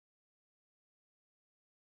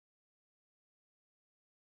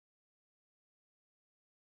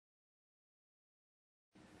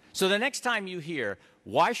So the next time you hear,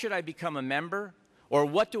 why should I become a member? Or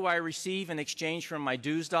what do I receive in exchange for my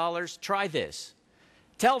dues dollars? Try this.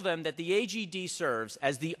 Tell them that the AGD serves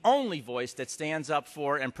as the only voice that stands up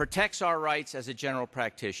for and protects our rights as a general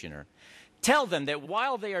practitioner. Tell them that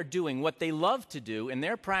while they are doing what they love to do in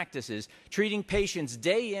their practices, treating patients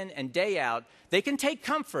day in and day out, they can take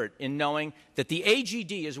comfort in knowing that the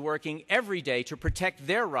AGD is working every day to protect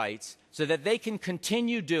their rights so that they can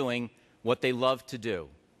continue doing what they love to do.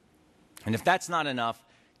 And if that's not enough,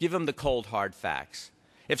 give them the cold, hard facts.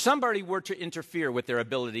 If somebody were to interfere with their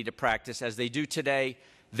ability to practice as they do today,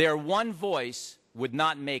 their one voice would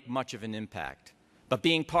not make much of an impact. But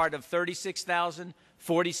being part of 36,000,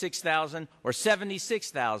 46,000, or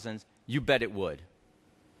 76,000, you bet it would.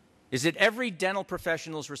 Is it every dental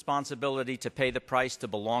professional's responsibility to pay the price to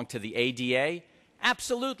belong to the ADA?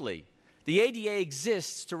 Absolutely. The ADA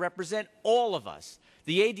exists to represent all of us.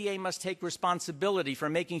 The ADA must take responsibility for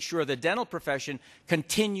making sure the dental profession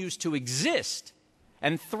continues to exist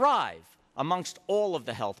and thrive amongst all of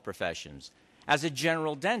the health professions. As a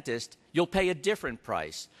general dentist, you'll pay a different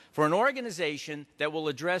price for an organization that will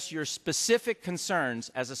address your specific concerns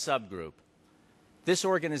as a subgroup. This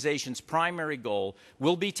organization's primary goal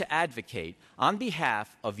will be to advocate on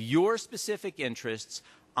behalf of your specific interests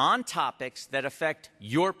on topics that affect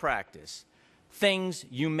your practice, things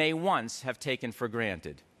you may once have taken for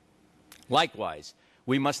granted. Likewise,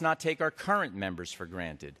 we must not take our current members for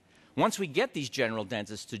granted. Once we get these general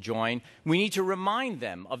dentists to join, we need to remind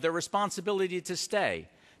them of their responsibility to stay,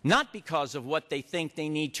 not because of what they think they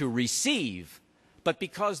need to receive, but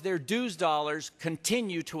because their dues dollars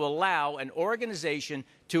continue to allow an organization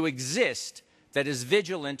to exist that is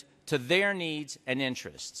vigilant to their needs and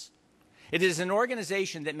interests. It is an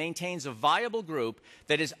organization that maintains a viable group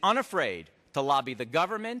that is unafraid to lobby the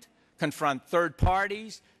government, confront third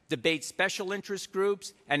parties, debate special interest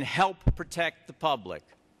groups, and help protect the public.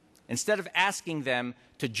 Instead of asking them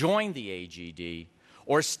to join the AGD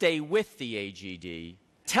or stay with the AGD,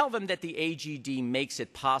 tell them that the AGD makes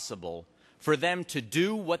it possible for them to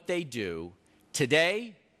do what they do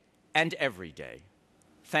today and every day.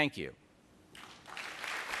 Thank you.